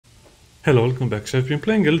Hello, welcome back. So I've been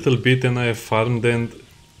playing a little bit and I have farmed, and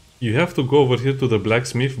you have to go over here to the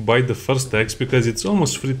blacksmith, buy the first axe because it's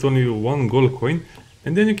almost free to only one gold coin,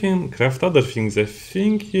 and then you can craft other things. I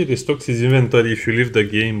think he restocks his inventory if you leave the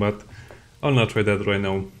game, but I'll not try that right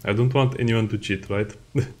now. I don't want anyone to cheat, right?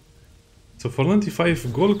 So for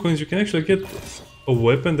 95 gold coins you can actually get a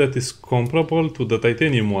weapon that is comparable to the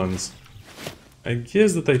titanium ones. I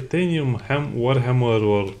guess the titanium warhammer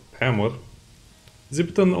or hammer is a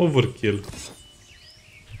bit an overkill.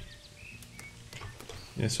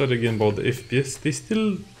 Yeah, sorry again about the FPS. They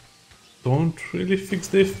still don't really fix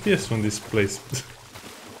the FPS on this place.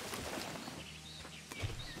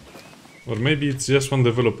 Or maybe it's just one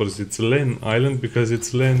developers. It's Len Island because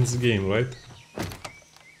it's Len's game, right?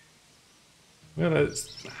 Well,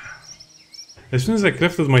 as soon as I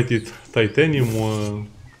crafted my titanium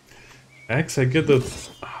axe, I get a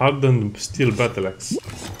hardened steel battle axe.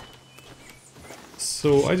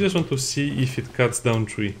 So I just want to see if it cuts down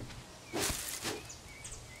tree.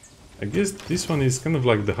 I guess this one is kind of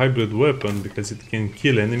like the hybrid weapon because it can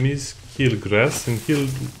kill enemies, kill grass and kill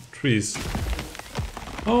trees.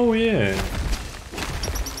 Oh yeah!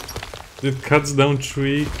 It cuts down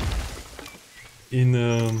tree in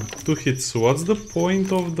 2 hits. So what's the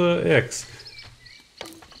point of the axe?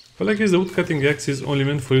 Well, I guess the wood cutting axe is only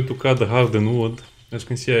meant for you to cut the hardened wood. As you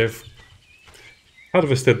can see, I have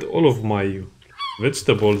harvested all of my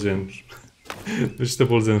vegetables and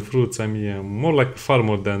fruits. I'm more like a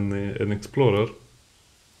farmer than an explorer.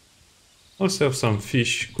 Also have some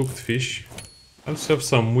fish, cooked fish. I also have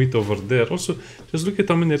some wheat over there. Also, just look at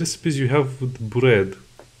how many recipes you have with bread.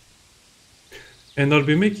 And I'll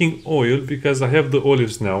be making oil because I have the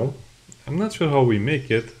olives now. I'm not sure how we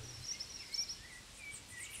make it.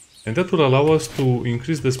 And that will allow us to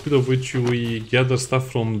increase the speed of which we gather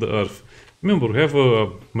stuff from the earth. Remember, we have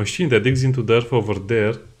a machine that digs into the earth over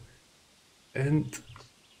there. And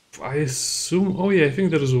I assume... oh yeah, I think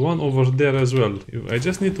there is one over there as well. I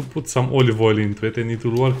just need to put some olive oil into it and it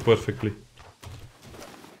will work perfectly.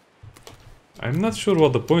 I'm not sure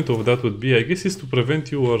what the point of that would be. I guess it's to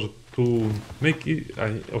prevent you or to make it...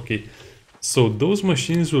 okay. So those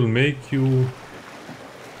machines will make you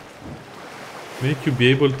be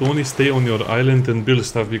able to only stay on your island and build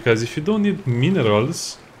stuff, because if you don't need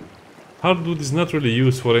minerals, hardwood is not really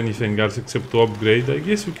used for anything else except to upgrade. I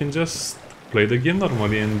guess you can just play the game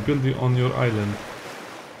normally and build it on your island.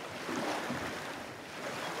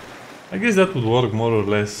 I guess that would work more or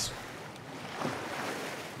less.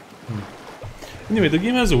 Anyway, the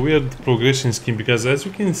game has a weird progression scheme because, as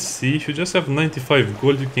you can see, if you just have 95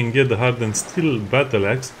 gold you can get the hardened steel battle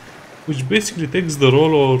axe, which basically takes the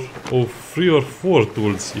role of 3 or 4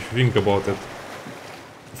 tools if you think about it.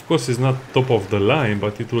 Of course it's not top of the line,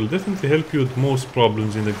 but it will definitely help you with most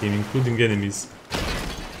problems in the game, including enemies.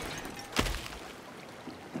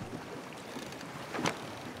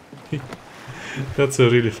 That's a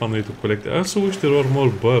really fun way to collect. I also wish there were more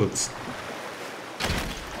birds.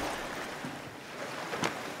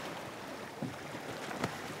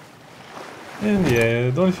 And yeah,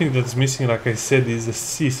 the only thing that's missing, like I said, is a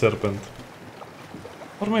sea serpent.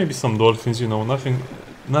 Or maybe some dolphins, you know,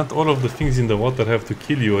 not all of the things in the water have to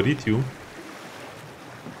kill you or eat you.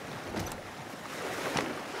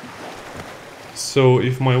 So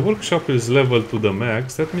if my workshop is leveled to the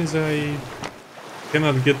max, that means I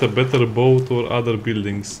cannot get a better boat or other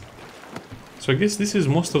buildings. So I guess this is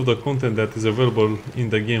most of the content that is available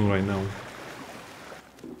in the game right now.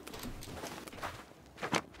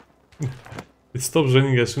 It stops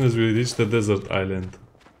raining as soon as we reach the desert island.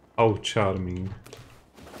 How charming.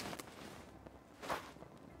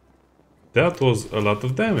 That was a lot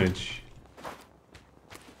of damage.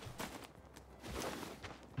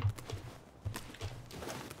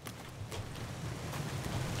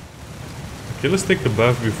 Okay, let's take a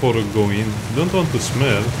bath before we go in. You don't want to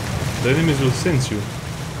smell, the enemies will sense you.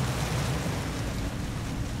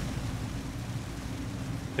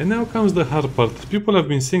 And now comes the hard part. People have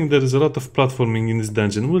been saying there is a lot of platforming in this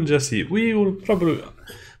dungeon. We'll just see. We will probably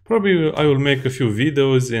I will make a few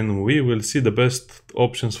videos and we will see the best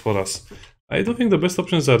options for us. I don't think the best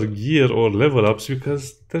options are gear or level ups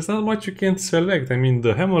because there's not much you can select. I mean,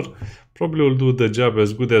 the hammer probably will do the job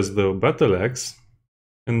as good as the battle axe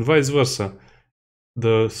and vice versa.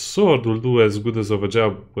 The sword will do as good of a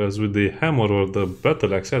job as with the hammer or the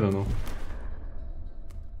battle axe, I don't know.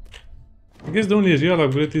 I guess the only real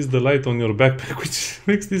upgrade is the light on your backpack, which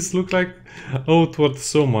makes this look like Outward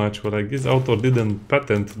so much. Well, I guess Outward didn't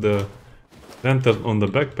patent the lantern on the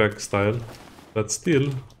backpack style, but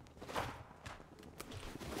still.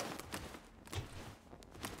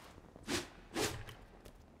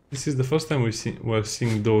 This is the first time we're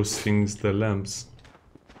seeing those things, the lamps.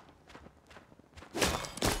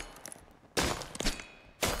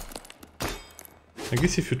 I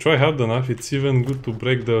guess if you try hard enough, it's even good to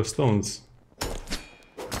break the stones.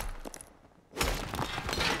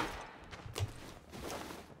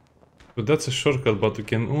 But that's a shortcut, but we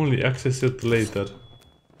can only access it later.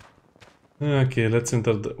 Okay, let's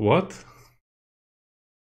enter the... what?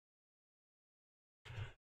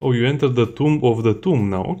 Oh, you enter the tomb of the tomb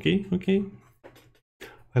now. Okay, okay.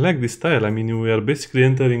 I like this style. I mean, we are basically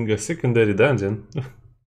entering a secondary dungeon.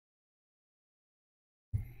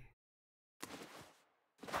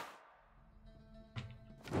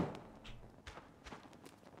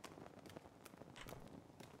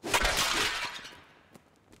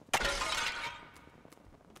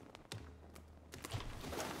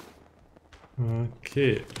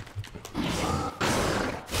 Okay.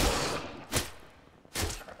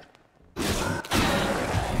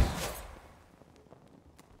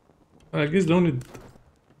 I guess the only...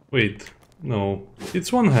 wait, no.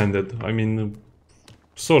 It's one-handed. I mean,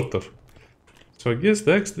 sort of. So I guess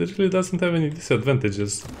the axe really doesn't have any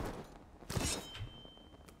disadvantages.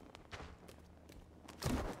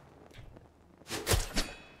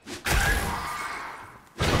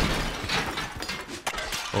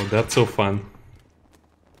 Oh, that's so fun.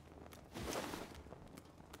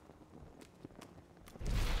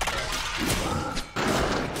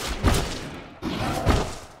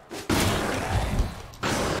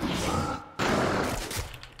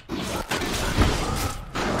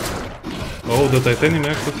 Oh, the titanium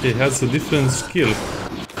axe, okay, has a different skill.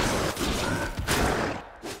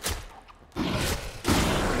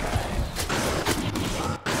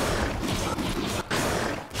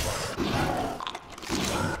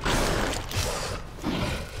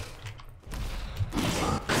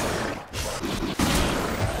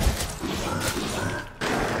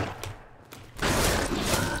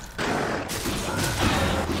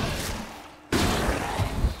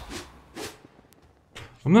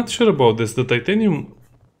 I'm not sure about this. The titanium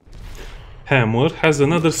hammer has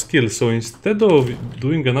another skill, so instead of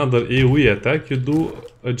doing another AoE attack, you do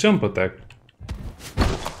a jump attack.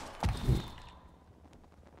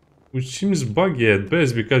 Which seems buggy at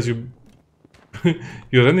best, because you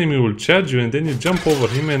your enemy will charge you and then you jump over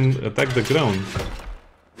him and attack the ground.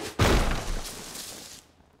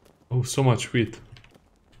 Oh, so much wheat.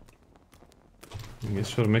 I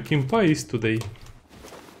guess we're making pies today.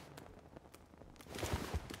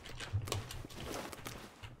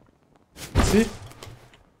 See?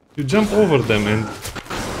 You jump over them and...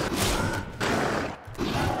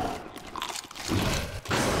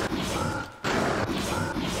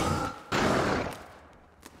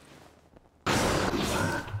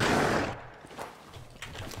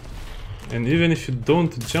 and even if you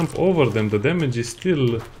don't jump over them, the damage is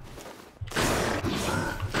still...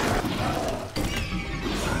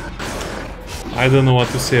 I don't know what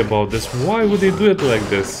to say about this. Why would they do it like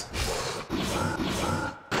this?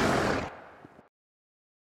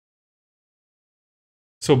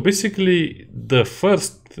 So basically, the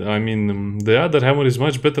other hammer is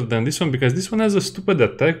much better than this one, because this one has a stupid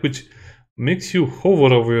attack which makes you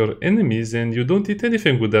hover over your enemies and you don't hit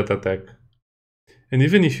anything with that attack. And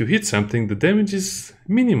even if you hit something, the damage is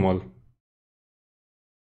minimal.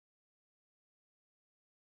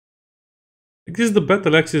 I guess the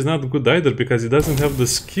battle axe is not good either, because it doesn't have the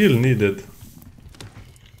skill needed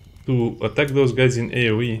to attack those guys in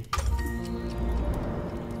AoE.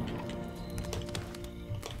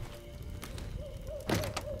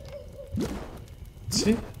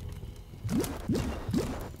 See?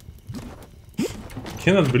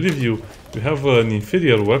 Cannot believe you have an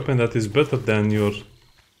inferior weapon that is better than your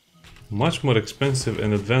much more expensive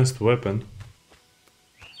and advanced weapon.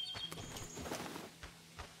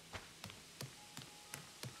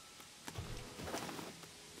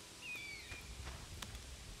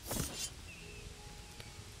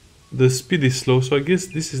 The speed is slow, so I guess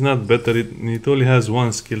this is not better, it only has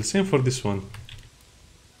one skill, same for this one.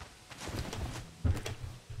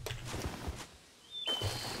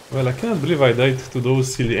 Well, I cannot believe I died to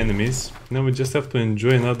those silly enemies. Now we just have to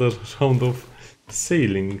enjoy another round of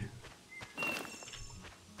sailing.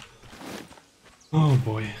 Oh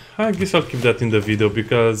boy, I guess I'll keep that in the video,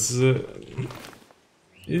 because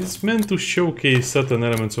it's meant to showcase certain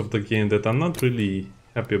elements of the game that I'm not really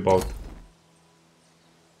happy about.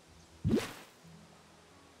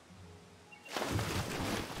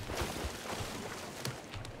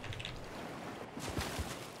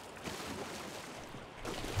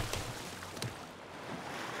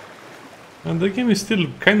 And the game is still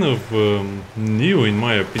kind of new in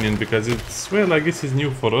my opinion, because it's, well, I guess it's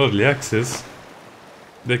new for early access.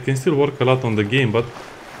 they can still work a lot on the game, but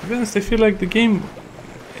to be honest, I feel like the game,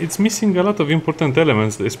 it's missing a lot of important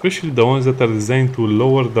elements, especially the ones that are designed to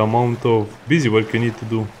lower the amount of busy work you need to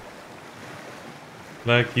do.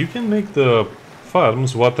 Like, you can make the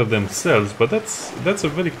farms water themselves, but that's a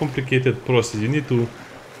very complicated process. You need to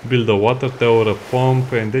build a water tower, a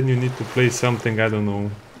pump, and then you need to place something, I don't know.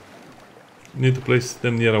 You need to place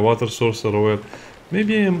them near a water source or where.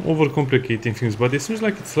 Maybe I am overcomplicating things, but it seems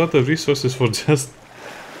like it's a lot of resources for just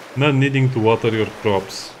not needing to water your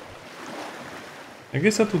crops. I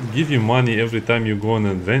guess that would give you money every time you go on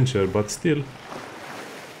an adventure, but still.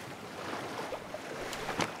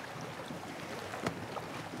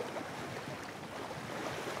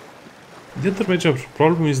 The other major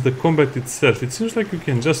problem is the combat itself. It seems like you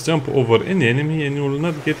can just jump over any enemy and you will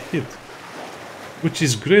not get hit. Which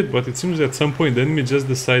is great, but it seems at some point the enemy just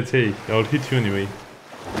decides, hey, I'll hit you anyway.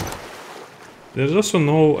 There's also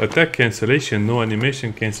no attack cancellation, no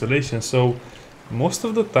animation cancellation, so most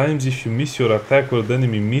of the times if you miss your attack or the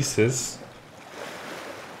enemy misses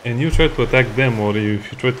and you try to attack them, or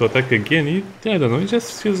if you try to attack again, I don't know, it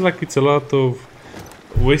just feels like it's a lot of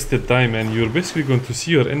wasted time and you're basically going to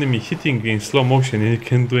see your enemy hitting in slow motion and you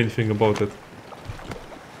can't do anything about it.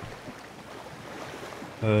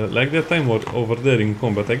 Like that time over there in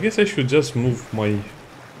combat. I guess I should just move my...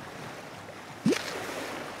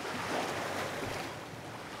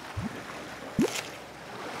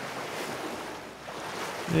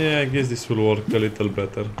 Yeah, I guess this will work a little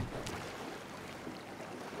better.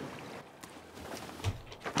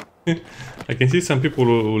 I can see some people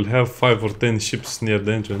will have 5 or 10 ships near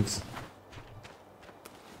the entrance.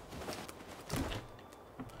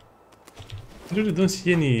 I really don't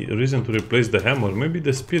see any reason to replace the hammer. Maybe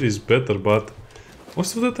the spear is better, but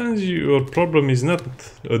most of the times your problem is not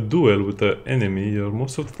a duel with the enemy.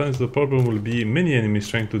 Most of the times the problem will be many enemies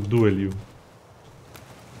trying to duel you.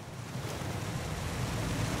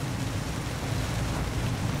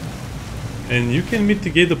 And you can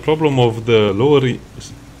mitigate the problem of the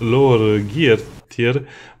lower gear tier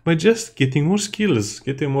by just getting more skills,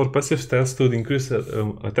 getting more passive stats to increase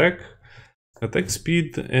attack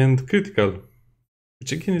speed and critical.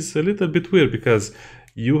 Which again is a little bit weird because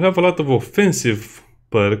you have a lot of offensive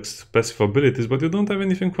perks, passive abilities, but you don't have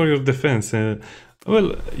anything for your defense.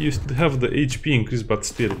 Well, you have the HP increase, but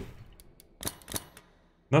still.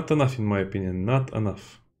 Not enough in my opinion, not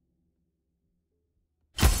enough.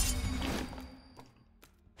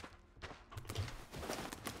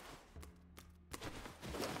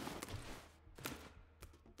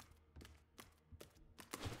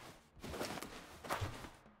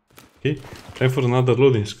 Okay, time for another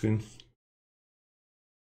loading screen.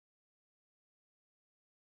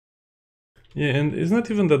 Yeah, and it's not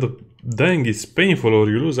even that the dying is painful or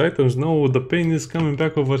you lose items, no, the pain is coming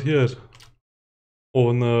back over here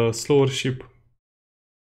on a slower ship.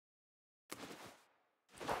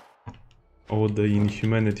 Oh, the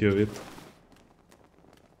inhumanity of it.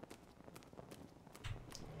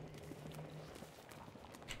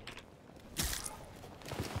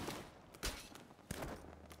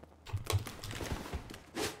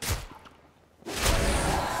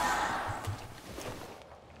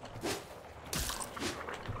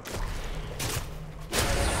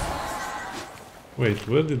 Wait,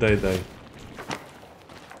 where did I die?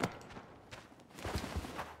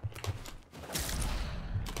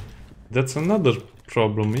 That's another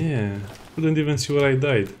problem, yeah. Couldn't even see where I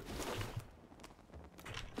died.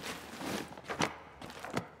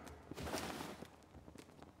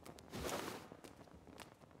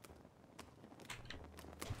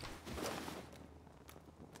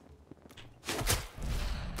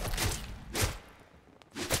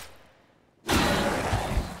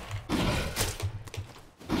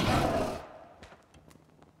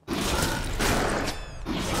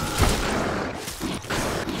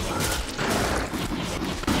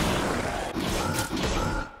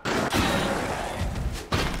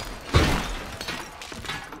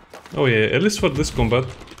 Oh yeah, at least for this combat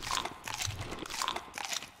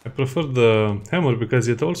I prefer the hammer because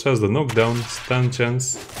it also has the knockdown, stun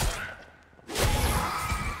chance.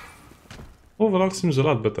 Overall seems a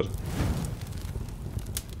lot better.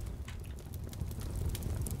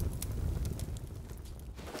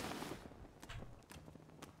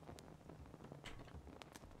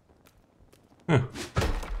 Huh.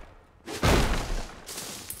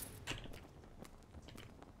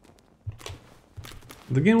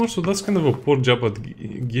 The game also does kind of a poor job at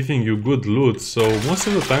giving you good loot, so most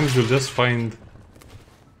of the times you'll just find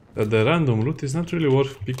that the random loot is not really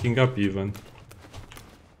worth picking up even.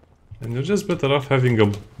 And you're just better off having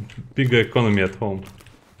a bigger economy at home.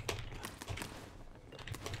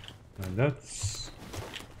 And that's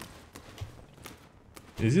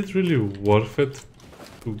Is it really worth it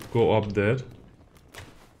to go up there?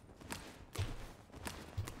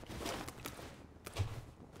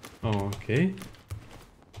 Oh, okay.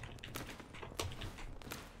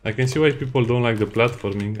 I can see why people don't like the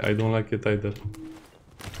platforming. I don't like it either.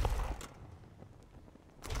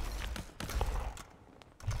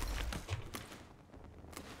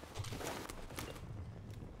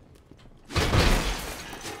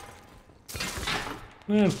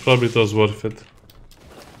 Yeah, probably it was worth it.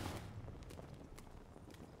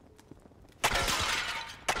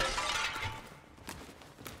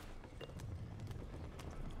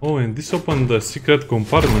 Oh, and this opened the secret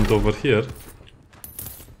compartment over here.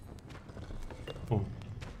 Oh.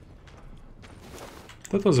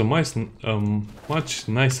 That was a much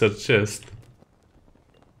nicer chest.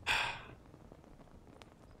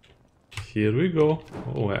 Here we go.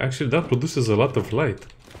 Oh, actually that produces a lot of light.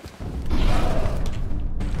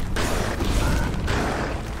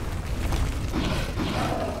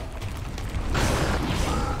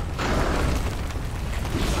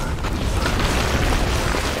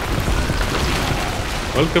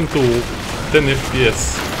 Welcome to 10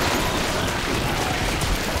 FPS.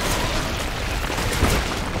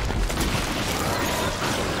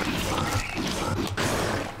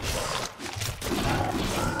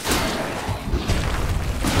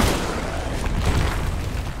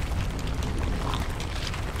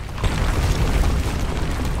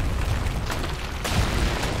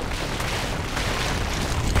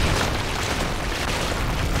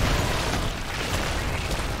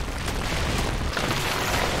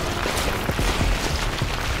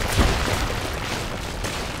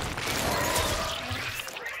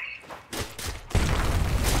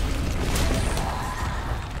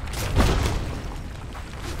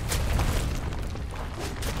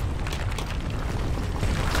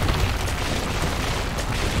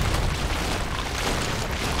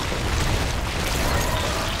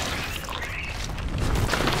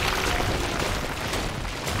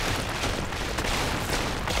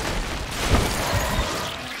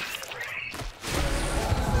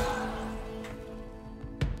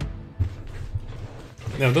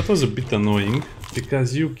 Yeah, that was a bit annoying,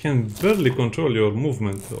 because you can barely control your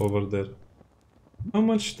movement over there. How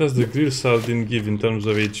much does the grill sardine give in terms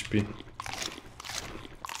of HP?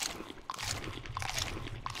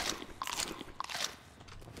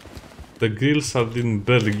 The grill sardine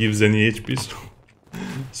barely gives any HP,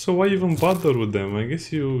 so why even bother with them? I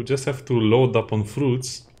guess you just have to load up on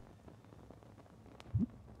fruits.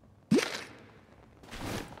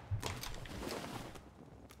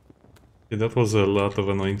 Yeah, that was a lot of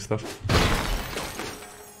annoying stuff.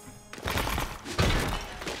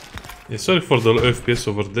 Yeah, sorry for the low FPS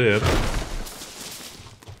over there.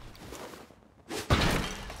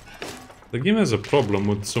 The game has a problem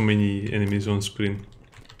with so many enemies on screen.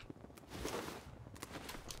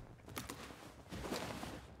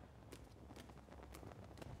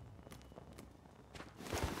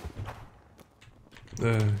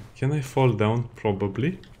 Can I fall down?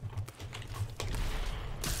 Probably.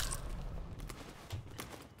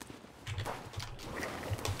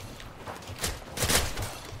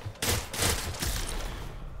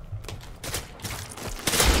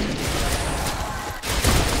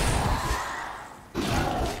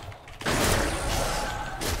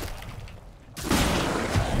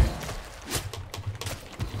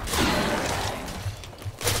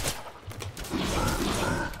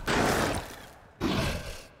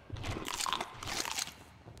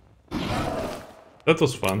 That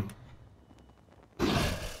was fun.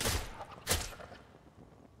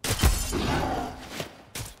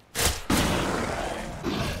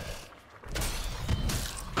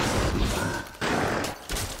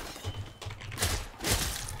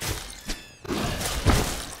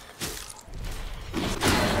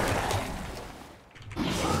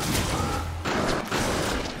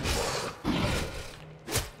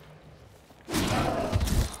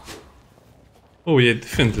 Oh yeah,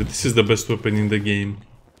 definitely, this is the best weapon in the game.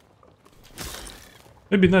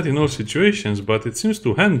 Maybe not in all situations, but it seems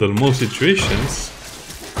to handle most situations.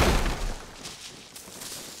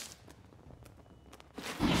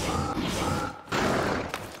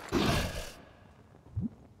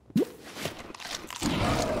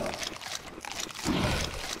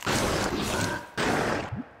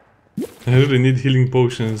 I really need healing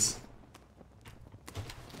potions.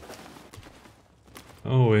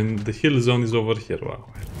 Oh, and the heal zone is over here, wow.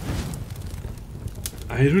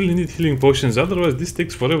 I really need healing potions, otherwise this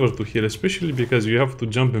takes forever to heal, especially because you have to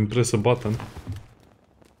jump and press a button.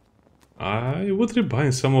 I would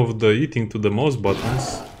rebind some of the eating to the mouse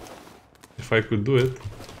buttons, if I could do it.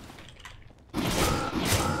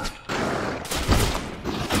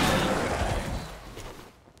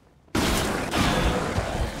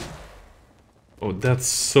 Oh, that's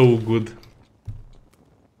so good.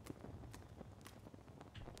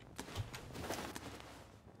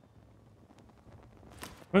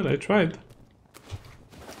 Well, I tried.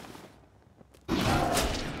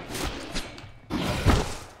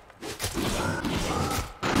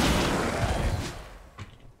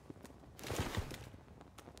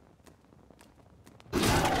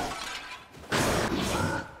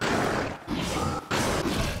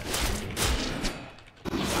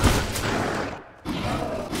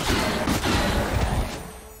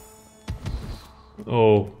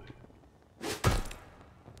 Oh.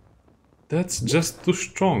 That's just too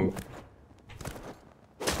strong.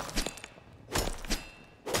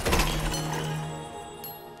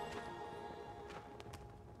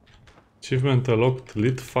 Achievement unlocked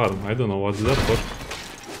lit farm. I don't know what's that for.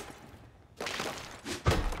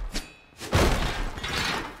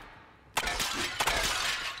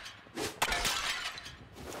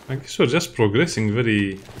 I guess we're just progressing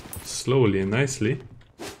very slowly and nicely.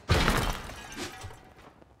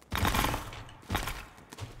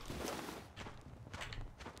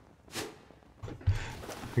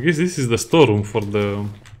 I guess this is the storeroom for the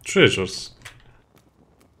treasures.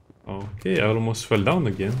 Okay, I almost fell down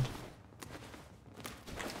again.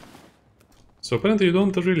 So apparently you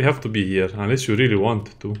don't really have to be here, unless you really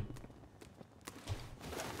want to.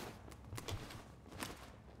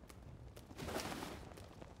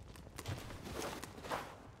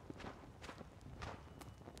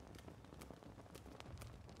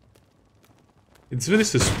 It's very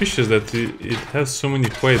suspicious that it has so many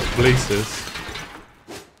quiet places.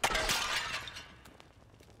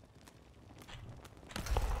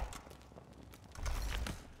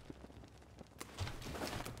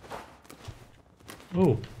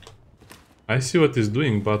 Oh, I see what it's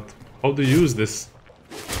doing, but how do you use this?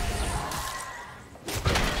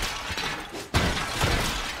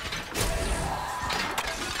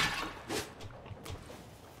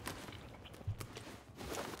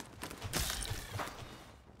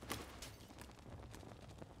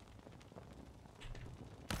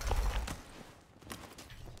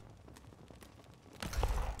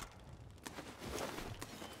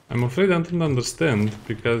 I'm afraid I don't understand,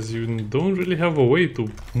 because you don't really have a way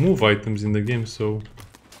to move items in the game, so...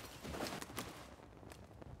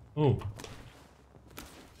 Oh.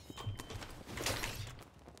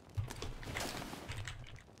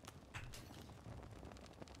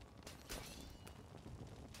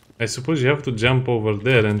 I suppose you have to jump over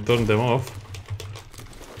there and turn them off.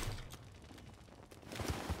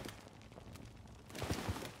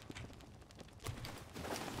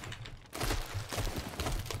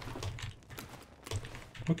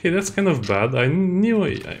 Okay, that's kind of bad. I knew I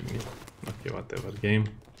mean... Okay, whatever, game.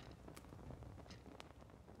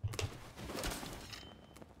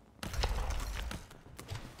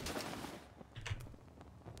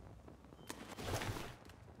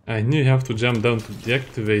 I knew you have to jump down to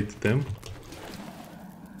deactivate them.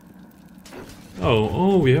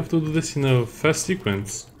 Oh, we have to do this in a fast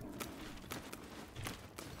sequence.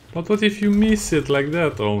 But what if you miss it like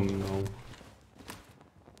that? Oh no.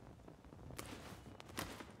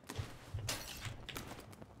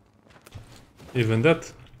 Even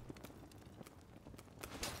that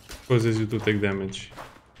causes you to take damage.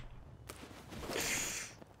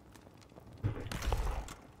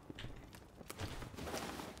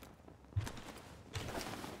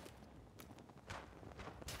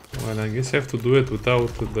 Well, I guess I have to do it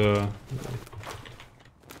without the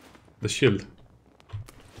shield.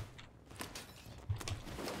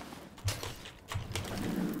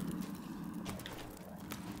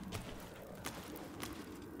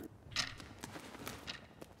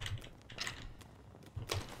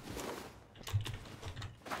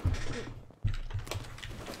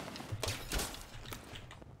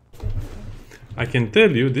 I can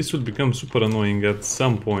tell you this will become super annoying at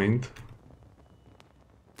some point.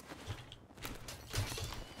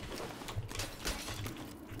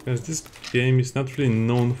 Because this game is not really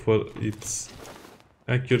known for its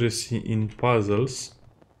accuracy in puzzles.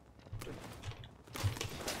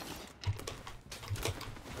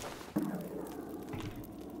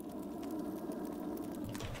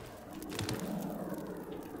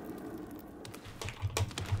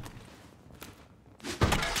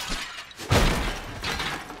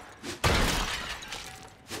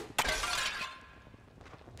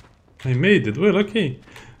 I made it. Well, okay.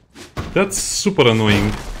 That's super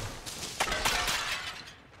annoying.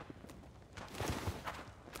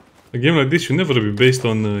 A game like this should never be based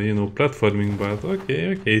on, you know, platforming, but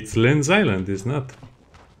okay, it's Lens Island, it's not.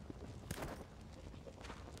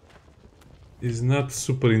 It's not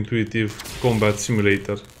super intuitive combat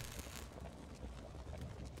simulator.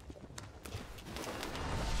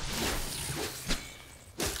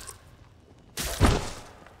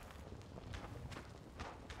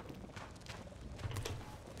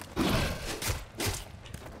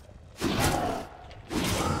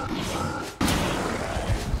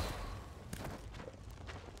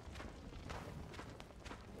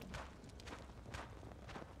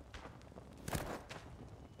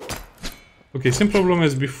 Okay, same problem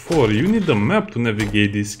as before. You need a map to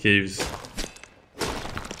navigate these caves.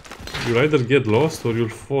 You'll either get lost or you'll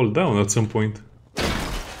fall down at some point.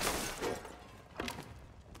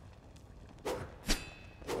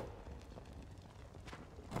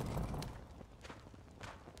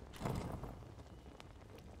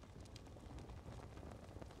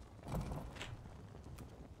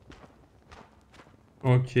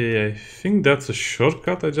 Okay, I think that's a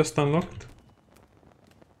shortcut I just unlocked.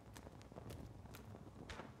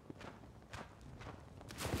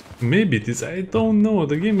 Maybe it is, I don't know.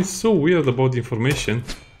 The game is so weird about information.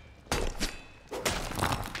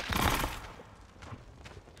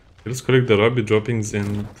 Let's collect the rabbit droppings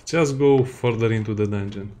and just go further into the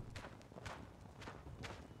dungeon.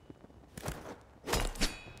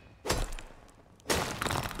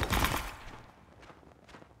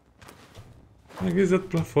 I guess that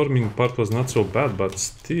platforming part was not so bad, but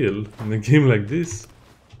still, in a game like this...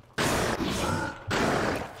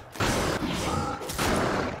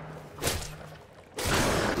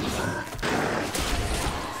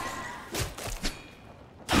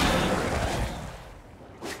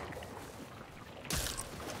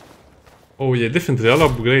 Oh yeah, definitely, I'll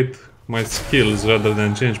upgrade my skills rather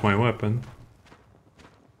than change my weapon.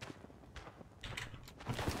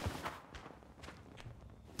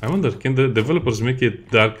 I wonder, can the developers make it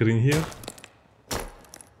darker in here?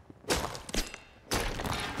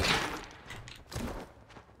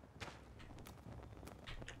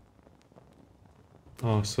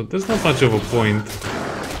 Oh, so there's not much of a point.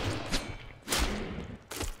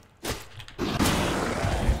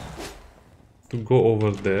 To go over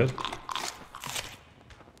there.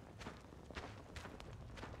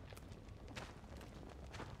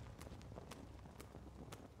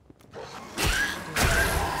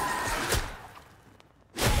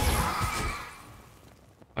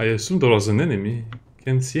 I assume there was an enemy.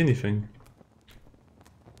 Can't see anything.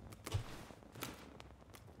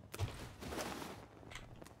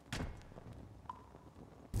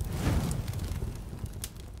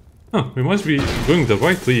 Huh, we must be going the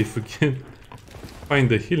right way if we can find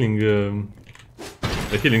the healing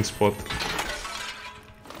spot.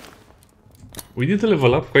 We did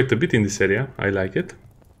level up quite a bit in this area. I like it.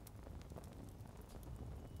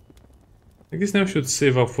 I guess now I should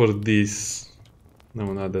save up for this. No,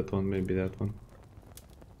 not that one, maybe that one.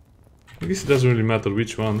 I guess it doesn't really matter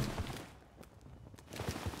which one.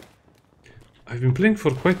 I've been playing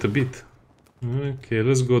for quite a bit. Okay,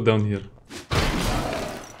 let's go down here.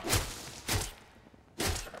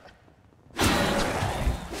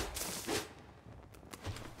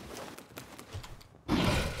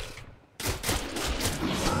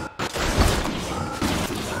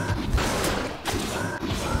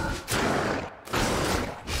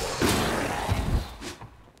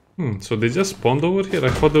 So they just spawned over here? I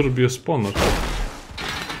thought there would be a spawner.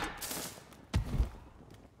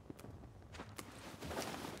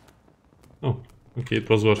 Oh, okay, it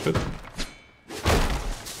was worth it.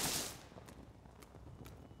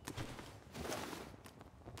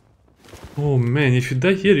 Oh man, if you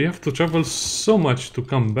die here, you have to travel so much to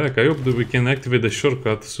come back. I hope that we can activate the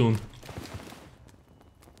shortcut soon.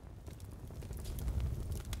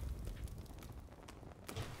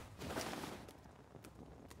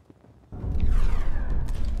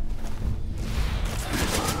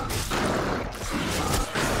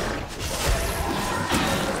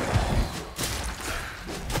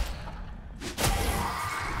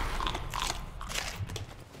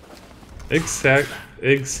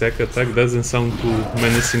 Egg sack attack doesn't sound too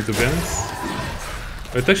menacing, to be honest.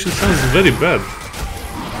 It actually sounds very bad.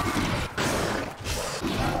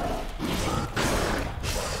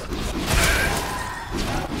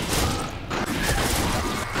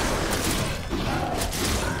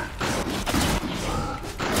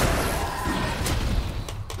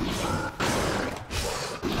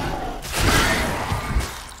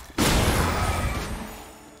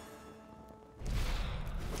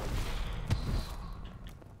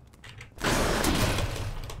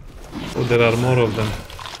 Oh, there are more of them.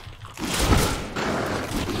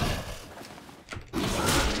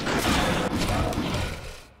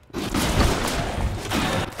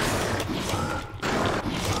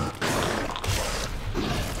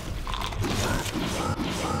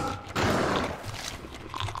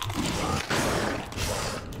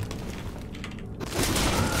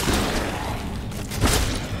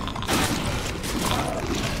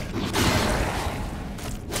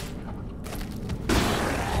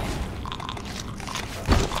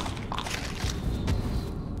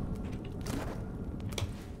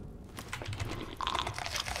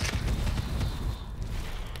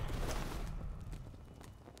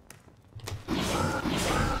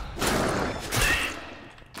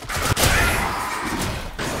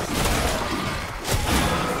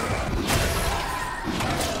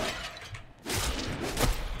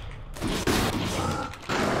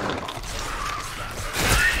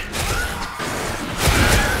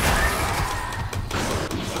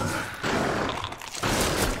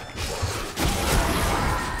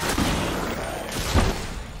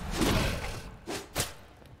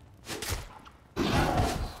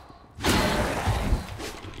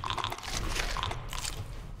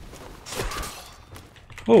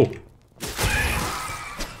 Oh!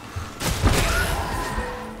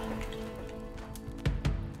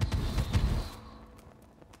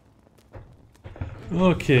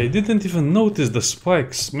 Okay, I didn't even notice the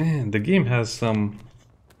spikes. Man, the game has some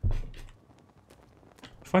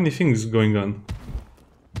funny things going on.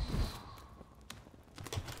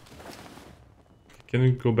 Can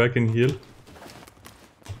we go back and heal?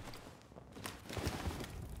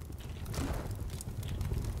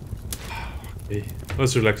 Okay,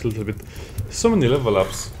 let's relax a little bit. So many level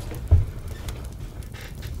ups.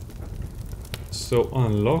 So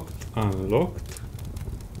unlocked, unlocked.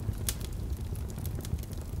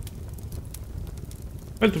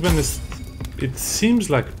 Well, to be honest, it seems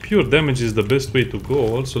like pure damage is the best way to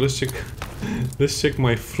go. Also, let's check. Let's check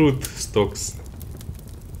my fruit stocks.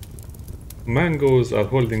 Mangoes are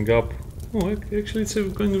holding up. Oh, actually, it's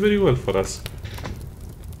going very well for us.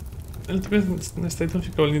 And to be honest, I don't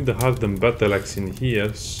think I'll need the hardened battle axe in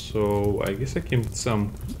here. So I guess I can put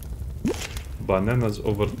some bananas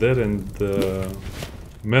over there and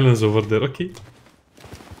melons over there. Okay.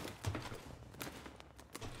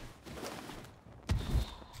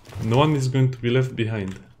 No one is going to be left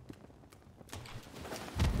behind.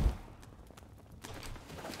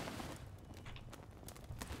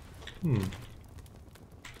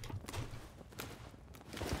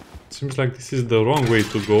 Seems like this is the wrong way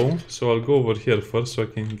to go, so I'll go over here first so I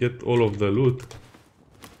can get all of the loot.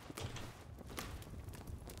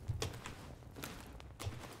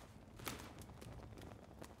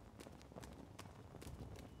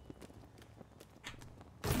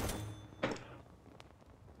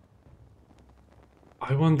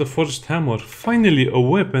 I want the forged hammer. Finally, a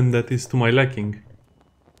weapon that is to my liking.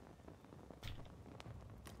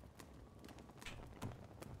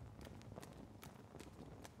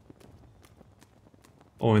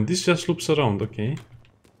 Oh, and this just loops around, okay.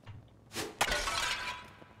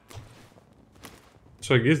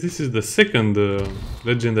 So I guess this is the second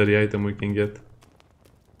legendary item we can get.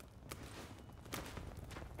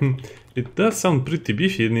 It does sound pretty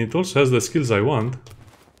beefy and it also has the skills I want.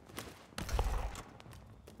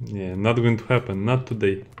 Yeah, not going to happen, not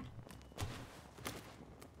today.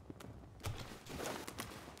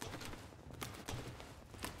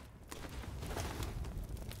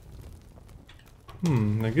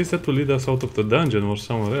 I guess that will lead us out of the dungeon or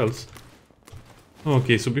somewhere else.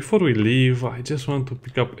 Okay, so before we leave, I just want to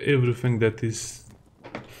pick up everything that is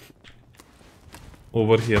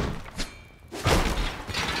over here.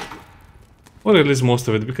 Or at least most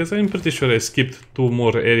of it, because I'm pretty sure I skipped two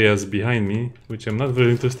more areas behind me, which I'm not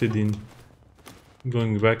very interested in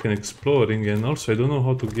going back and exploring, and also I don't know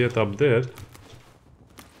how to get up there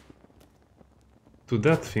to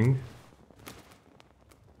that thing.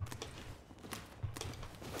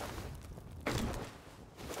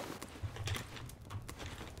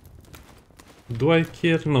 Do I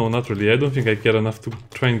care? No, not really. I don't think I care enough to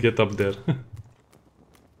try and get up there.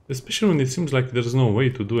 Especially when it seems like there's no way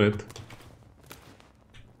to do it.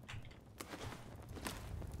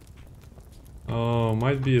 Oh,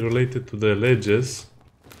 might be related to the ledges.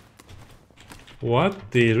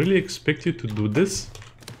 What? They really expect you to do this?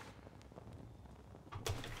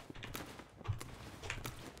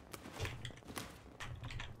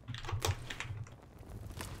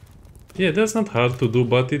 Yeah, that's not hard to do,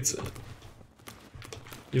 but it's...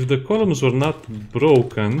 If the columns were not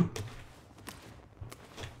broken...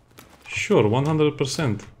 Sure,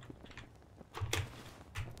 100%.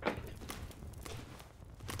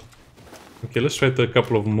 Okay, let's try it a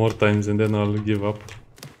couple of more times and then I'll give up.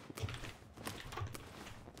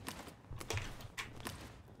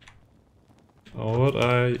 Or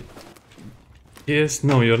I... Yes,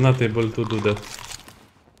 no, you're not able to do that.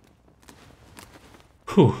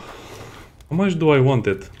 Whew. How much do I want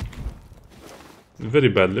it? Very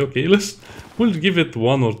badly. Okay, we'll give it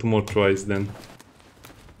one or two more tries then.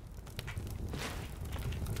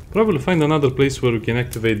 Probably find another place where we can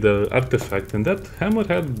activate the artifact, and that hammer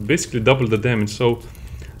had basically double the damage, so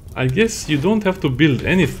I guess you don't have to build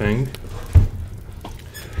anything.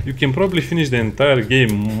 You can probably finish the entire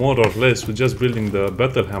game more or less with just building the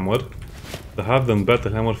battle hammer, the hardened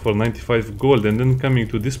battle hammer for 95 gold, and then coming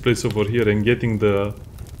to this place over here and getting the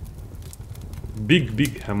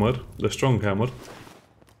big hammer, the strong hammer.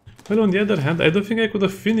 Well, on the other hand, I don't think I could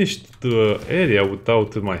have finished the area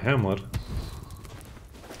without my hammer.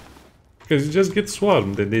 Because you just get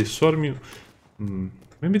swarmed and they swarm you.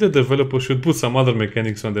 Maybe the developer should put some other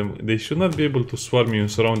mechanics on them. They should not be able to swarm you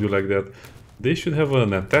and surround you like that. They should have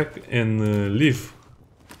an attack and leave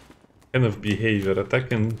kind of behavior.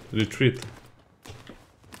 Attack and retreat.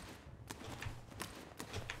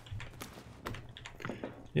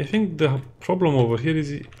 I think the problem over here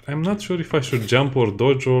is I'm not sure if I should jump or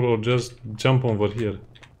dodge or just jump over here.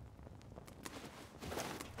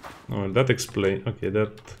 Oh, that explains. Okay,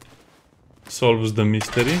 that solves the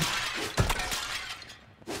mystery.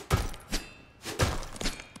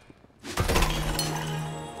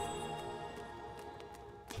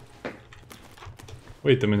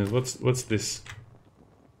 Wait a minute, what's this?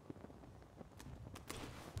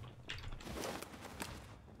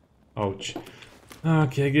 Ouch.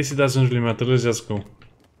 Okay, I guess it doesn't really matter. Let's just go.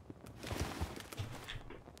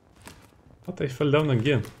 But I fell down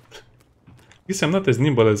again. Guess I'm not as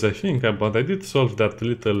nimble as I think, but I did solve that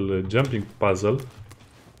little jumping puzzle.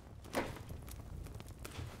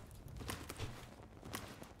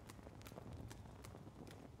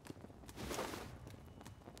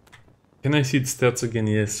 Can I see its stats again?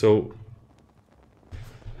 Yes, so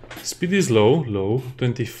speed is low,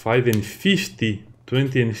 25 and 50,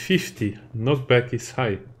 20 and 50. Knockback is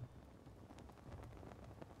high.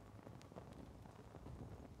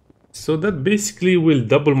 So that basically will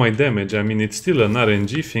double my damage. I mean, it's still an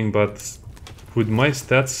RNG thing, but with my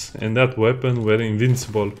stats and that weapon, we're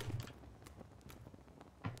invincible.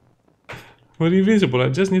 We're invincible, I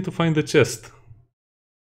just need to find the chest.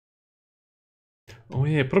 Oh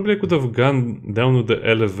yeah, probably I could have gone down with the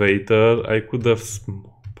elevator. I could have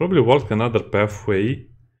probably walked another pathway.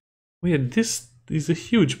 Oh yeah, this is a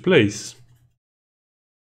huge place.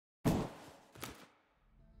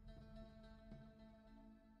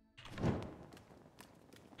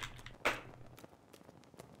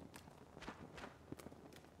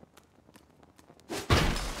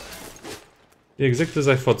 Yeah, exactly as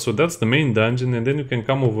I thought. So that's the main dungeon, and then you can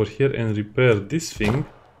come over here and repair this thing.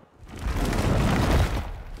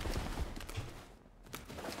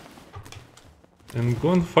 And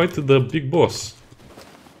go and fight the big boss.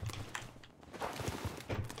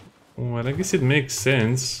 Well, I guess it makes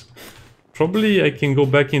sense. Probably I can go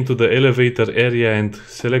back into the elevator area and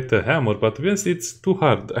select a hammer, but to be honest, it's too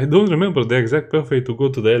hard. I don't remember the exact pathway to go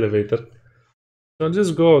to the elevator. So I'll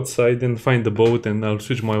just go outside and find the boat and I'll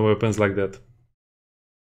switch my weapons like that.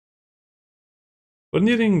 We're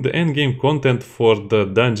nearing the endgame content for the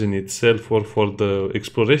dungeon itself or for the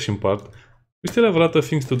exploration part. We still have a lot of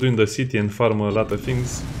things to do in the city and farm a lot of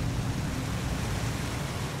things.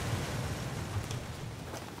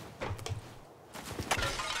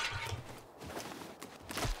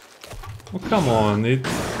 Oh, come on, it's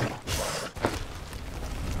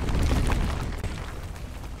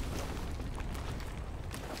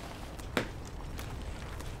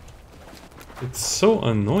so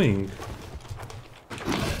annoying.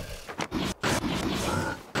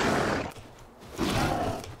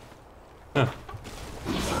 Huh.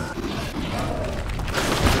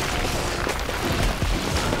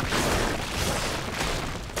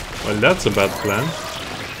 Well, that's a bad plan.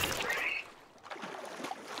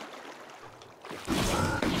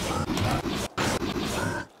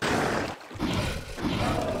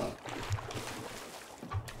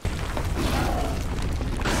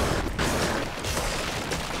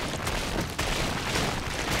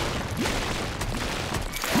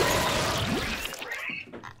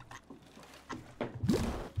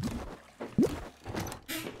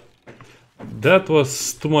 That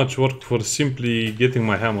was too much work for simply getting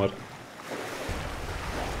my hammer.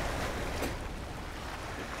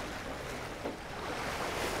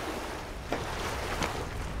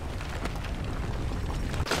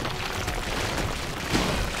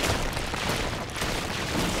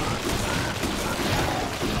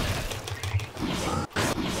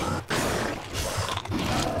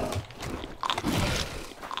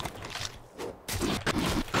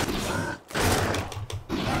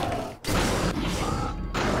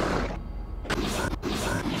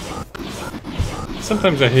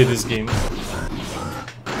 Sometimes I hate this game.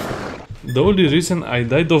 The only reason I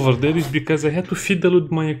died over there is because I had to fiddle with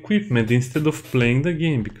my equipment instead of playing the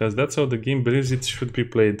game, because that's how the game believes it should be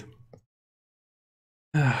played.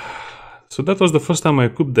 So that was the first time I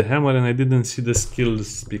equipped the hammer and I didn't see the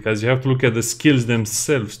skills, because you have to look at the skills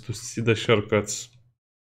themselves to see the shortcuts.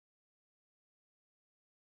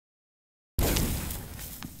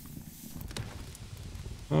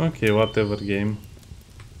 Okay, whatever, game.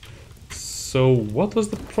 So what was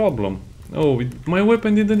the problem? Oh, my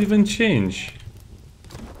weapon didn't even change.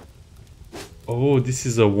 Oh, this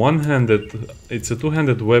is a one-handed... It's a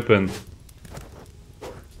two-handed weapon.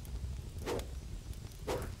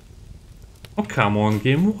 Oh, come on,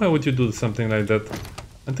 game. Why would you do something like that?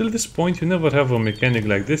 Until this point, you never have a mechanic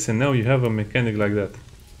like this, and now you have a mechanic like that.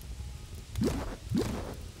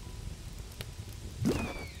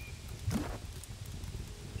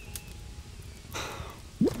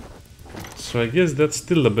 So I guess that's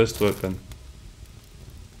still the best weapon.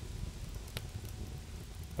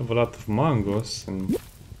 I have a lot of mangoes and...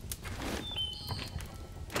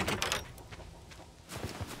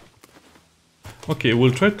 Okay,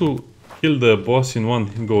 we'll try to kill the boss in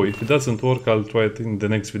one go. If it doesn't work, I'll try it in the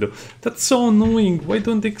next video. That's so annoying. Why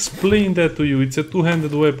don't they explain that to you? It's a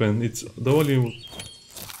two-handed weapon. It's the only...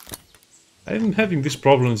 I'm having these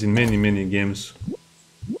problems in many games.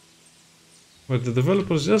 But the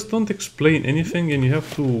developers just don't explain anything and you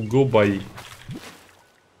have to go by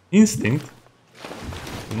instinct.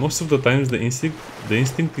 And most of the times the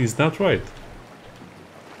instinct is not right.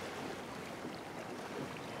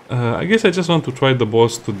 I guess I just want to try the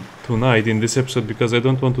boss tonight in this episode because I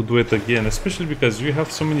don't want to do it again, especially because you have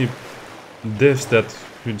so many deaths that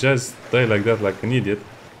you just die like that, like an idiot.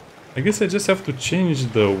 I guess I just have to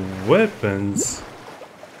change the weapons.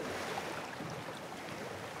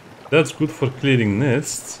 That's good for clearing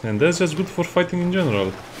nests, and that's just good for fighting in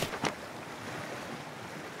general.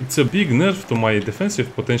 It's a big nerf to my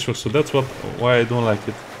defensive potential, so that's why I don't like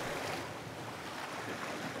it.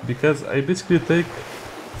 Because I basically take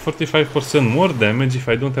 45% more damage if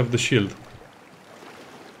I don't have the shield.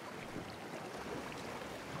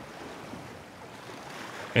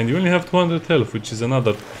 And you only have 200 health, which is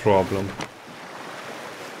another problem.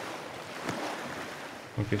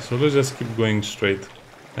 Okay, so let's just keep going straight.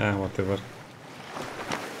 Whatever.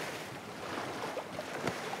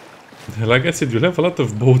 Like I said, you'll have a lot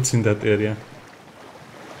of boats in that area.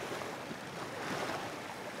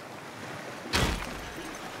 I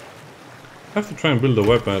have to try and build a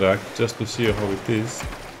weapon rack just to see how it is.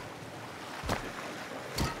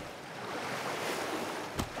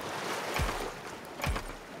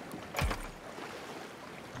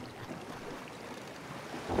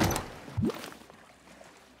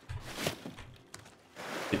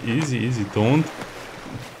 Easy, don't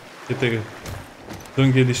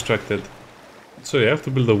get distracted. So you have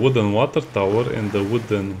to build a wooden water tower and the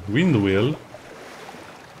wooden wind wheel.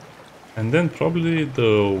 And then probably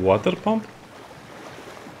the water pump?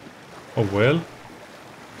 Oh well.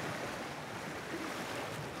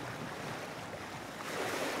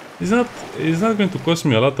 It's not going to cost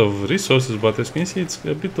me a lot of resources, but as you can see it's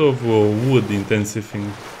a bit of a wood intensive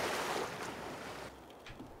thing.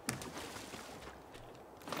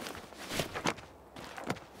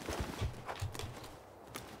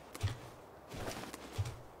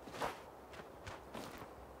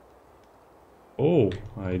 Oh,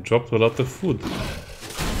 I dropped a lot of food.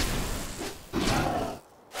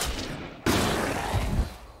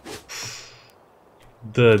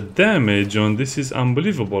 The damage on this is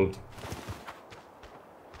unbelievable.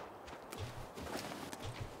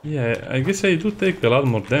 Yeah, I guess I do take a lot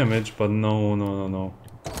more damage, but no.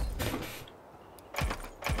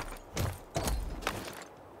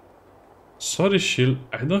 Sorry, Shield,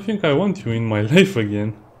 I don't think I want you in my life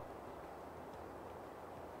again.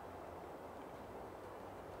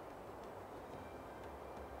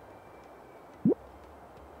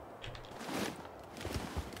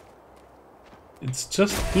 It's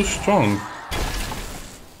just too strong.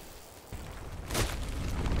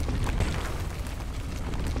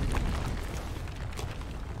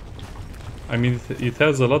 I mean, it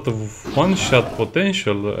has a lot of one-shot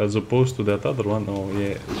potential as opposed to that other one. Oh,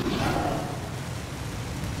 yeah.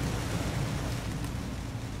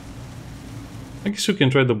 I guess you can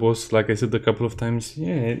try the boss, like I said a couple of times.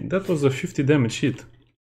 Yeah, that was a 50 damage hit.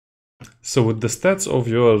 So with the stats of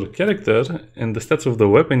your character and the stats of the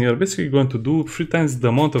weapon, you're basically going to do 3 times the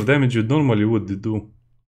amount of damage you normally would do.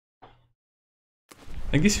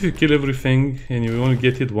 I guess if you kill everything and you only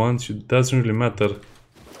get hit once, it doesn't really matter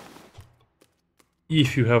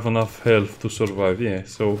if you have enough health to survive. Yeah,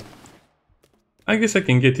 so I guess I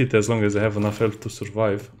can get hit as long as I have enough health to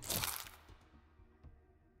survive.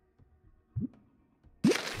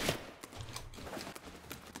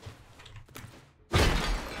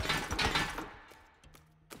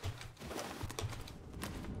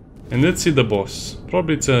 And let's see the boss.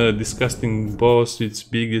 Probably it's a disgusting boss, it's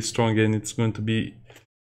big, it's strong, and it's going to be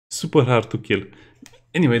super hard to kill.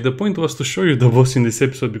 Anyway, the point was to show you the boss in this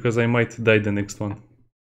episode because I might die the next one.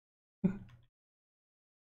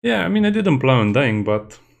 Yeah, I mean, I didn't plan on dying,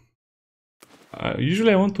 but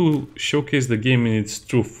usually I want to showcase the game in its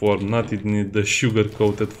true form, not in the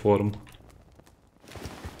sugar-coated form.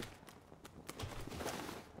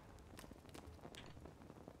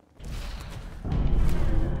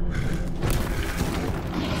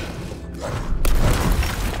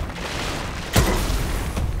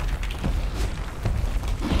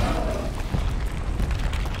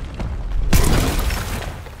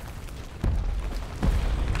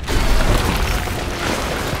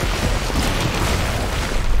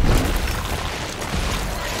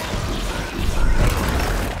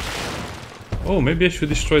 Oh, maybe I should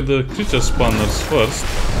destroy the creature spawners first.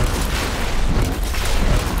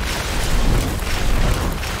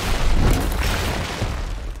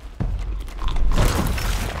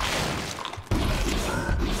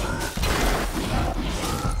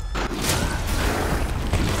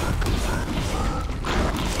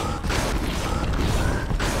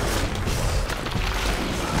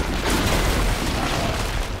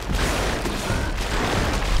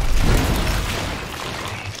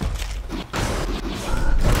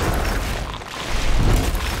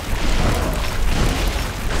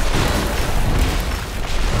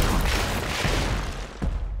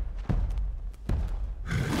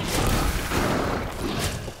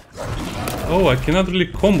 Oh, I cannot really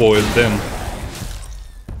combo with them.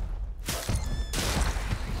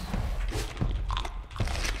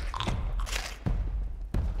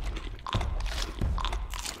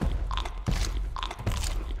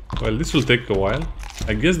 Well, this will take a while.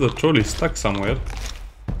 I guess the troll is stuck somewhere.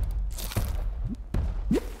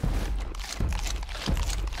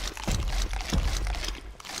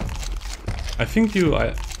 I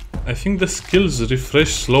think the skills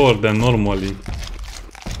refresh slower than normally.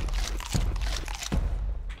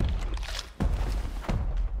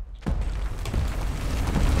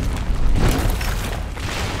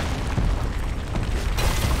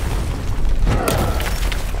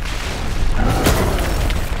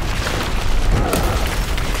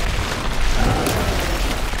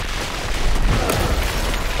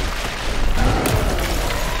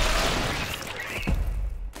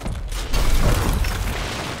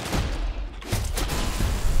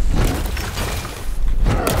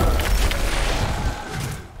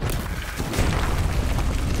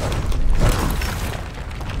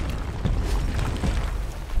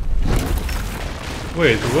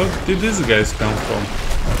 Wait, where did these guys come from?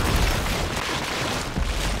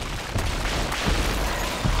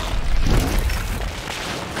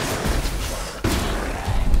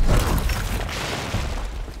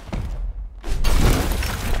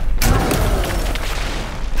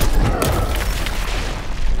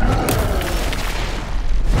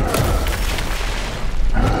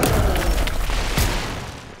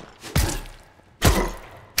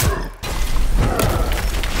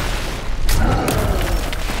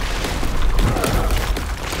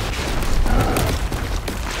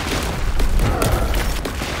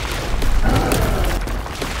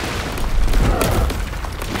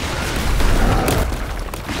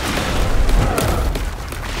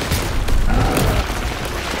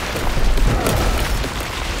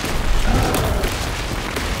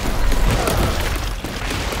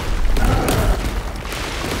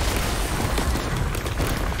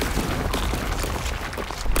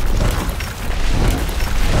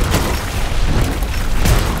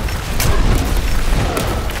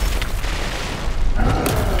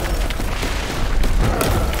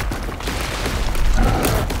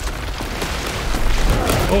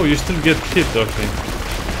 Oh, you still get hit, okay.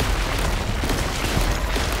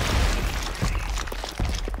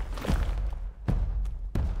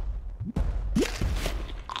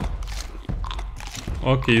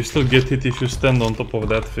 Okay, you still get hit if you stand on top of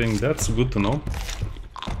that thing. That's good to know.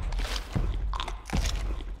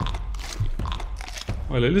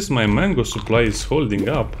 Well, at least my mango supply is holding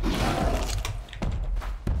up.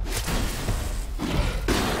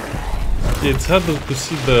 Yeah, it's harder to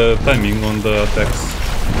see the timing on the attacks.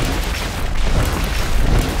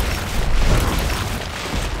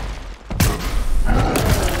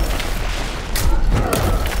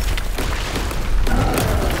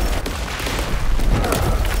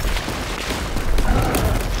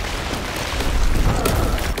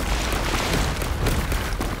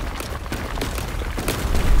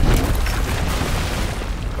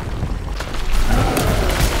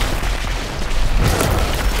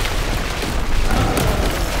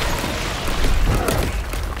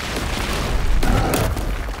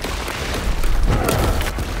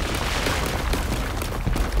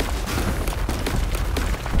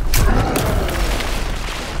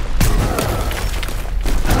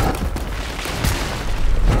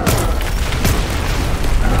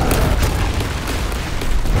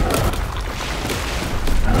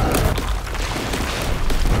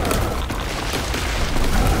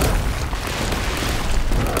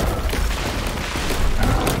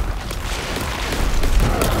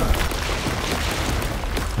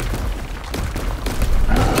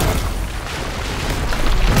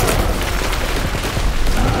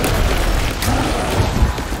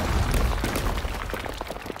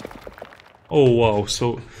 Oh wow,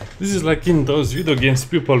 so this is like in those video games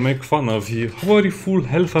people make fun of you. How are you full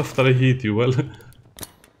health after I hit you? Well,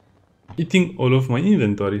 eating all of my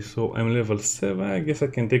inventory, so I'm level 7. I guess I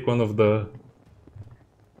can take one of the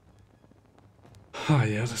Ah,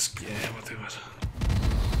 yeah, whatever.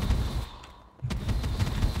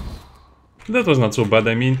 That was not so bad.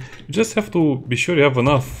 I mean, you just have to be sure you have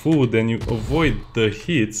enough food and you avoid the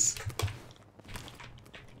hits.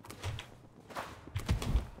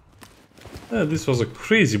 This was a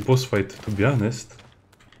crazy boss fight, to be honest.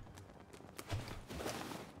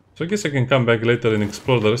 So I guess I can come back later and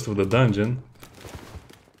explore the rest of the dungeon.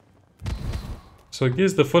 So I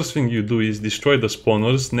guess the first thing you do is destroy the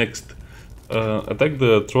spawners. Next, attack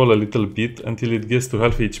the troll a little bit until it gets to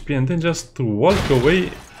half HP, and then just walk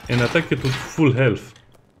away and attack it with full health.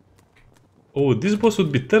 Oh, this boss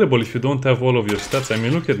would be terrible if you don't have all of your stats. I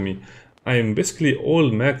mean, look at me. I am basically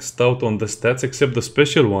all maxed out on the stats except the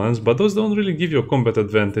special ones, but those don't really give you a combat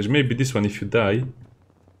advantage. Maybe this one if you die.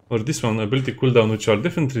 Or this one, ability cooldown, which I'll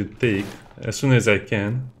definitely take as soon as I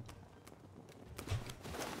can.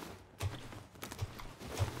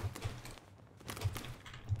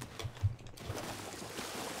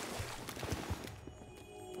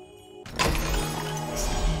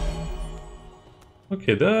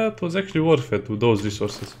 Okay, that was actually worth it with those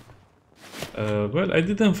resources. Well, I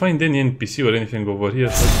didn't find any NPC or anything over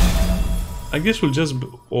here, so I guess we'll just...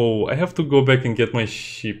 Oh, I have to go back and get my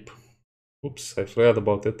sheep. Oops, I forgot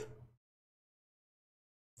about it.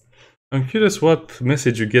 I'm curious what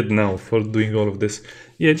message you get now for doing all of this.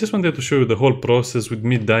 Yeah, I just wanted to show you the whole process with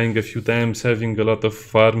me dying a few times, having a lot of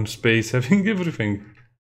farm space, having everything.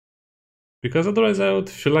 Because otherwise I would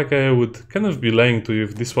feel like I would kind of be lying to you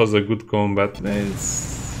if this was a good combat.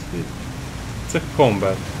 It's a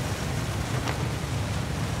combat.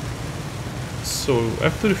 So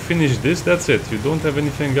after you finish this, that's it. You don't have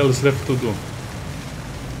anything else left to do.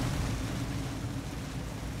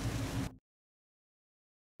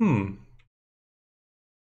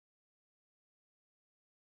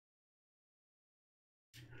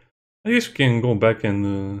 I guess we can go back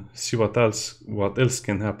and see what else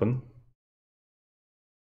can happen.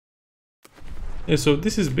 Yeah, so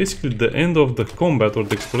this is basically the end of the combat or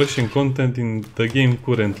the exploration content in the game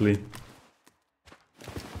currently.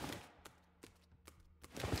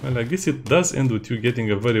 Well, I guess it does end with you getting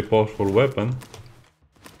a very powerful weapon.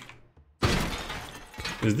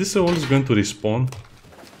 Is this always going to respawn?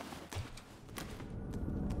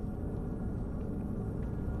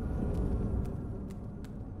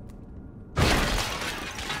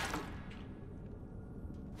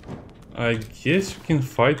 I guess you can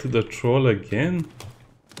fight the troll again?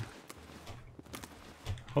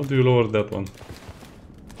 How do you lower that one?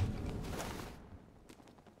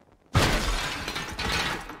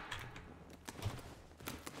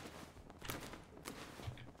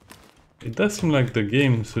 It does seem like the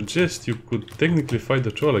game suggests you could technically fight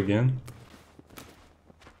the troll again.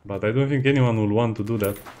 But I don't think anyone will want to do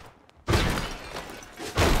that.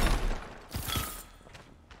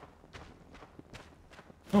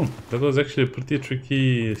 Oh, that was actually a pretty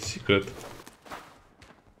tricky secret.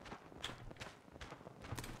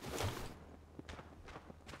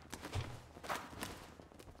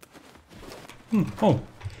 Oh,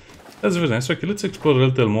 that's very nice. Okay, let's explore a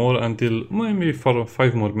little more until maybe for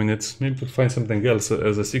 5 more minutes. Maybe we'll find something else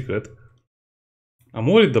as a secret. I'm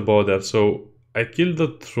worried about that, so I killed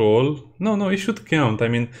the troll. No, it should count. I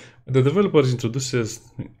mean, the developers introduces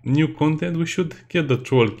new content, we should get the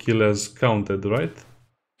troll kill as counted, right?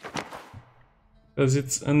 Because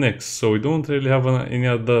it's an X, so we don't really have any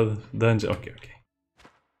other dungeon. Okay.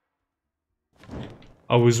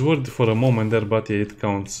 I was worried for a moment there, but yeah, it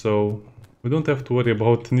counts, so we don't have to worry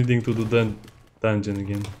about needing to do the dungeon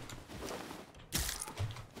again.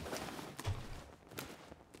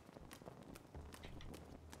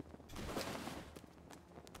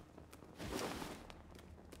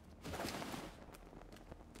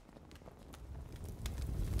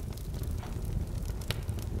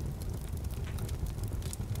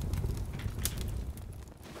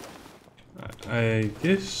 I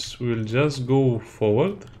guess we'll just go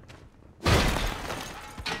forward.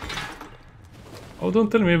 Oh, don't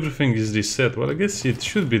tell me everything is reset. Well, I guess it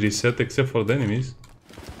should be reset except for the enemies.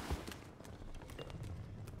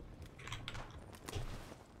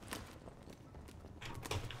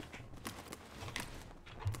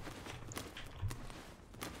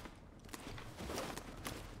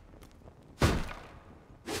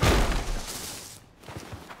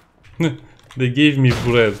 They gave me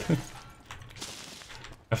bread.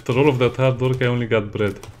 After all of that hard work, I only got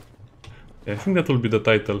bread. Yeah, I think that will be the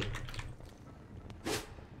title.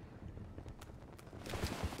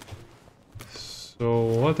 So,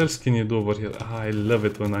 what else can you do over here? Ah, I love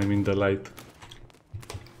it when I'm in the light.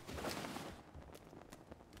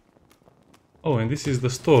 Oh, and this is the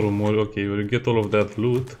storeroom. Okay, we'll get all of that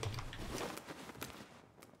loot.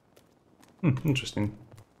 Interesting.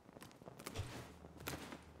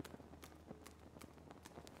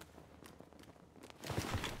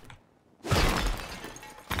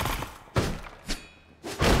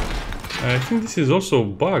 I think this is also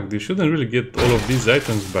bugged. You shouldn't really get all of these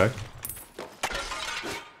items back.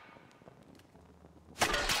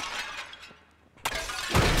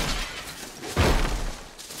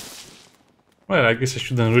 Well, I guess I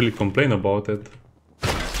shouldn't really complain about it.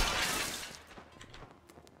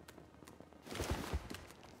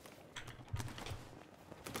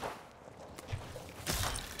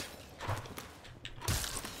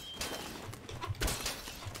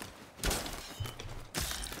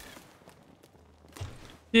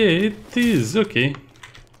 Yeah, it is, okay.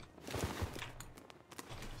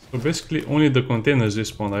 So basically only the containers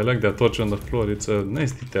respawn. I like that torch on the floor, it's a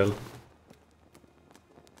nice detail.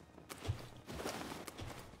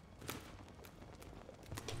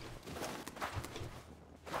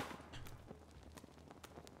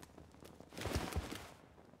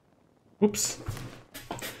 Oops.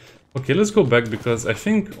 Okay, let's go back because I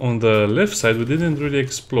think on the left side we didn't really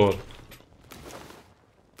explore.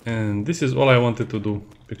 And this is all I wanted to do,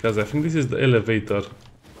 because I think this is the elevator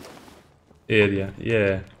area,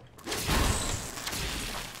 yeah.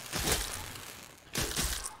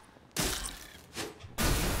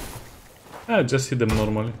 Just hit them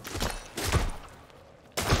normally.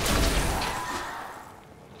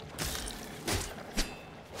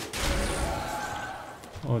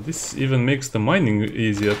 Oh, this even makes the mining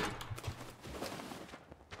easier.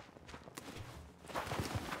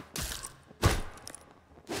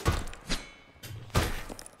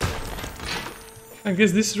 I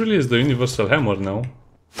guess this really is the universal hammer now.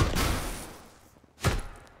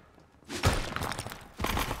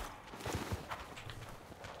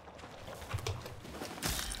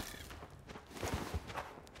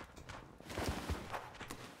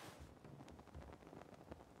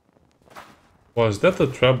 Was that a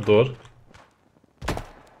trapdoor?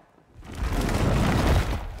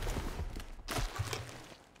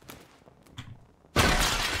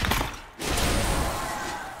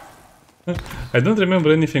 I don't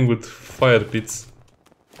remember anything with fire pits.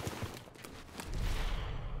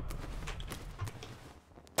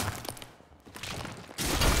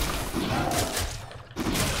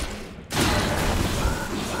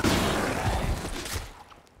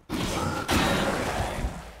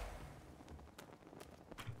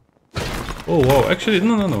 Oh wow, actually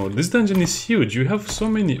no, this dungeon is huge. You have so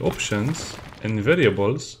many options and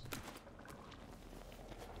variables.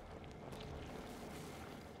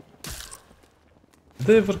 Did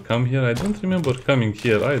I ever come here? I don't remember coming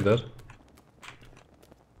here either.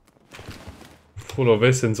 Full of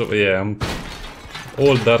essence of... yeah, I'm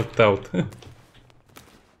all darked out. Can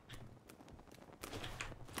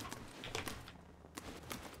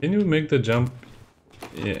you make the jump?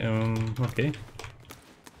 Yeah, okay.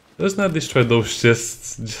 Let's not destroy those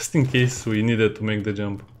chests, just in case we needed to make the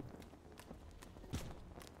jump.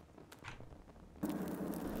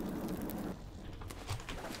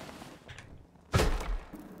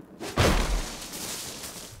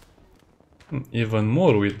 Even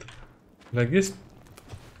more wheat. I guess...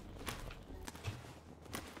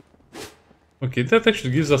 okay, that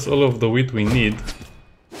actually gives us all of the wheat we need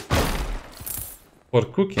for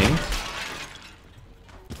cooking.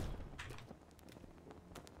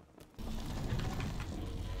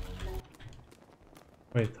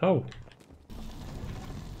 Wait, how?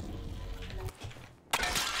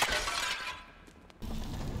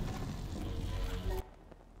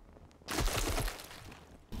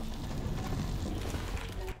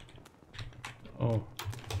 Oh.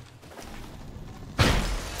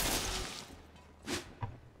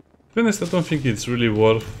 To be honest, I don't think it's really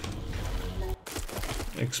worth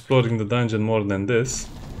exploring the dungeon more than this.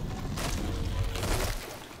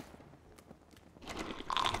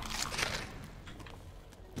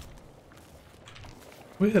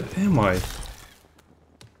 Where am I?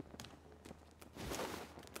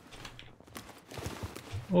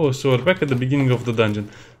 Oh, so we're back at the beginning of the dungeon.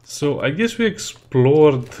 So I guess we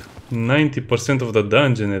explored 90% of the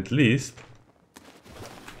dungeon at least.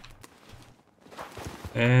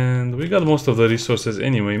 And we got most of the resources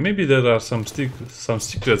anyway. Maybe there are some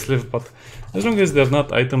secrets left, but as long as they're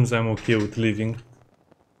not items, I'm okay with leaving.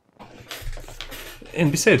 And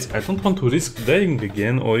besides, I don't want to risk dying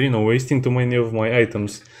again or, you know, wasting too many of my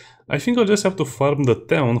items. I think I'll just have to farm the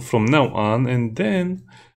town from now on, and then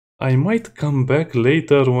I might come back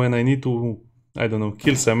later when I need to, I don't know,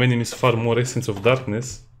 kill some enemies, farm more Essence of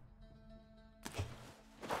Darkness.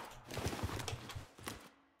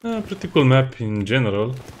 Pretty cool map in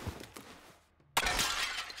general.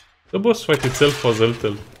 The boss fight itself was a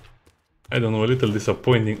little I don't know, a little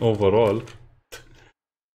disappointing overall.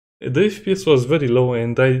 The FPS was very low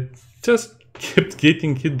and I just kept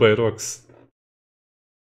getting hit by rocks.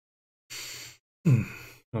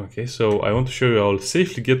 Okay, so I want to show you I'll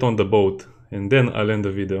safely get on the boat and then I'll end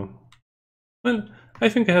the video. Well, I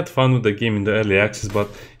think I had fun with the game in the early access, but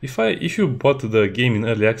if you bought the game in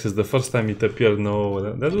early access the first time it appeared, no,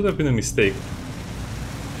 that would have been a mistake.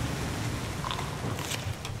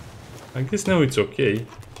 I guess now it's okay.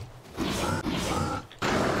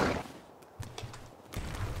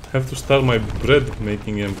 Have to start my bread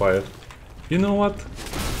making empire. You know what?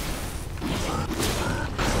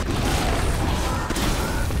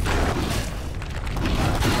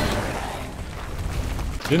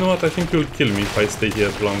 You know what? I think you'll kill me if I stay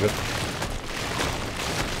here longer.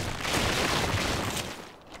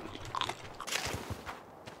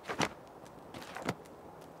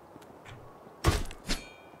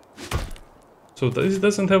 So this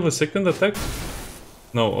doesn't have a second attack?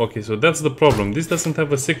 No, okay, so that's the problem. This doesn't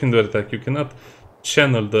have a secondary attack. You cannot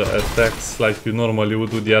channel the attacks like you normally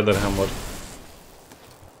would with the other hammer.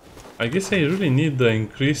 I guess I really need the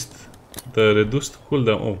reduced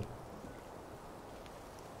cooldown. Oh.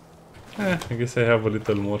 I guess I have a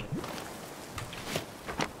little more.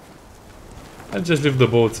 I'll just leave the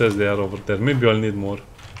boats as they are over there. Maybe I'll need more.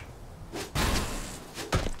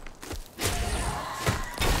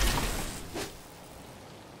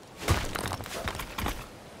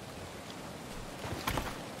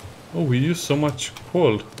 Oh, we use so much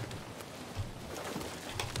coal.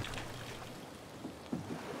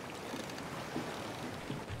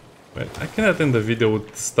 Well, I cannot end the video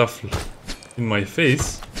with stuff in my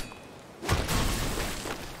face.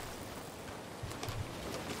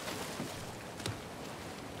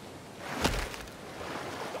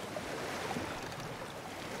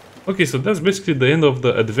 Okay, so that's basically the end of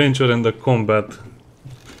the adventure and the combat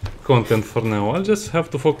content for now. I'll just have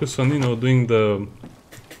to focus on, doing the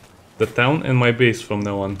town and my base from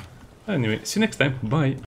now on. Anyway, see you next time. Bye.